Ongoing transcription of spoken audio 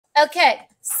Okay,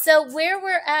 so where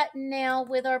we're at now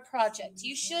with our project,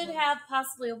 you should have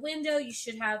possibly a window. You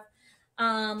should have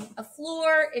a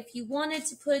floor. If you wanted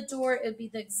to put a door, it would be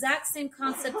the exact same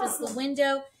concept as the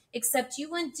window, except you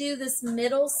wouldn't do this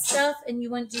middle stuff and you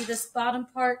wouldn't do this bottom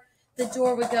part. The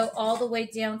door would go all the way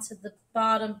down to the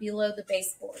bottom below the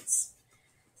baseboards.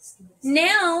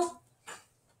 Now,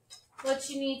 what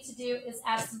you need to do is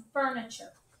add some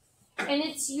furniture. And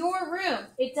it's your room.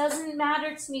 It doesn't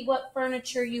matter to me what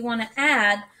furniture you want to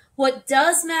add. What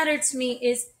does matter to me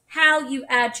is how you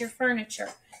add your furniture.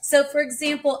 So, for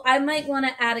example, I might want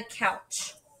to add a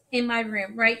couch in my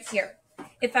room right here.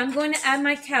 If I'm going to add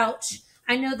my couch,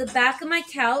 I know the back of my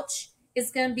couch is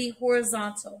going to be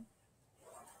horizontal.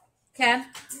 Okay?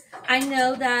 I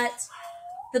know that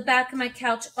the back of my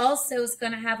couch also is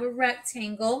going to have a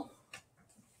rectangle.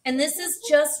 And this is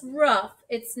just rough.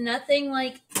 It's nothing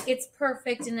like it's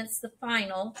perfect and it's the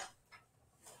final.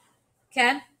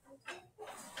 Okay?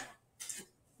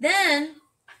 Then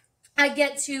I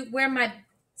get to where my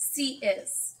seat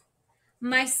is.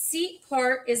 My seat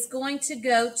part is going to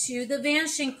go to the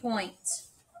vanishing point.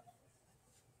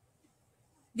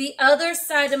 The other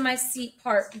side of my seat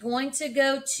part going to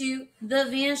go to the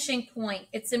vanishing point.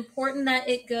 It's important that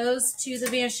it goes to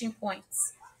the vanishing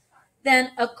points.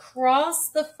 Then across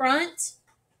the front,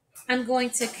 I'm going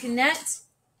to connect,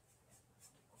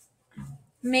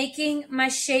 making my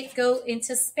shape go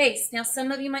into space. Now,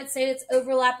 some of you might say it's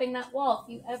overlapping that wall.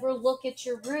 If you ever look at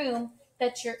your room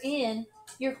that you're in,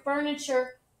 your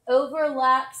furniture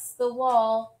overlaps the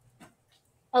wall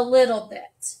a little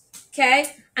bit.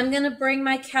 Okay? I'm going to bring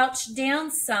my couch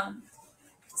down some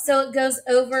so it goes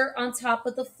over on top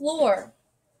of the floor.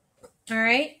 All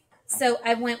right? So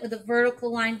I went with a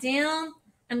vertical line down.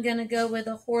 I'm going to go with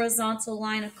a horizontal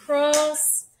line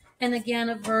across. And again,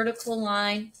 a vertical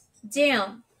line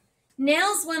down.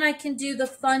 Now's when I can do the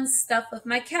fun stuff of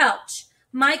my couch.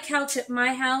 My couch at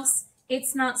my house,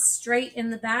 it's not straight in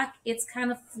the back. It's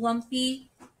kind of flumpy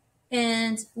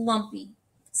and lumpy.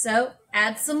 So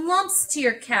add some lumps to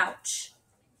your couch.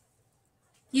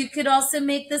 You could also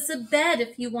make this a bed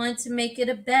if you wanted to make it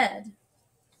a bed.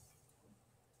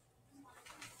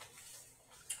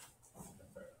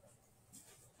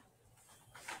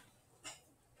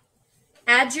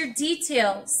 Add your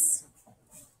details.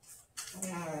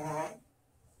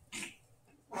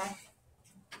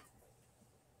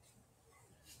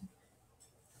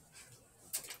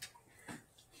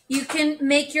 You can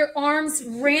make your arms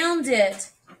rounded.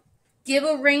 Give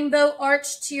a rainbow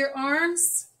arch to your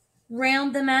arms.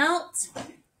 Round them out.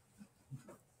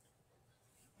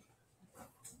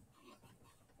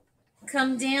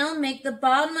 Come down. Make the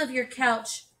bottom of your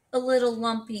couch a little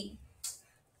lumpy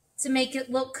to make it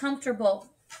look comfortable.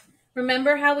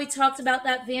 Remember how we talked about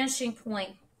that vanishing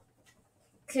point.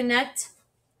 Connect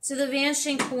to the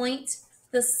vanishing point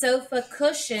the sofa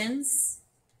cushions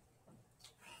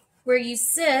where you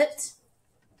sit,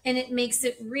 and it makes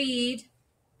it read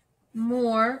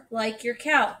more like your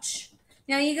couch.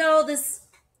 Now you got all this,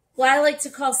 what I like to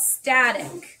call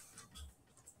static.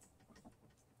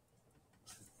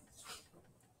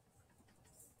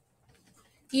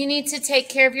 You need to take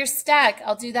care of your static.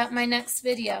 I'll do that in my next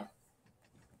video.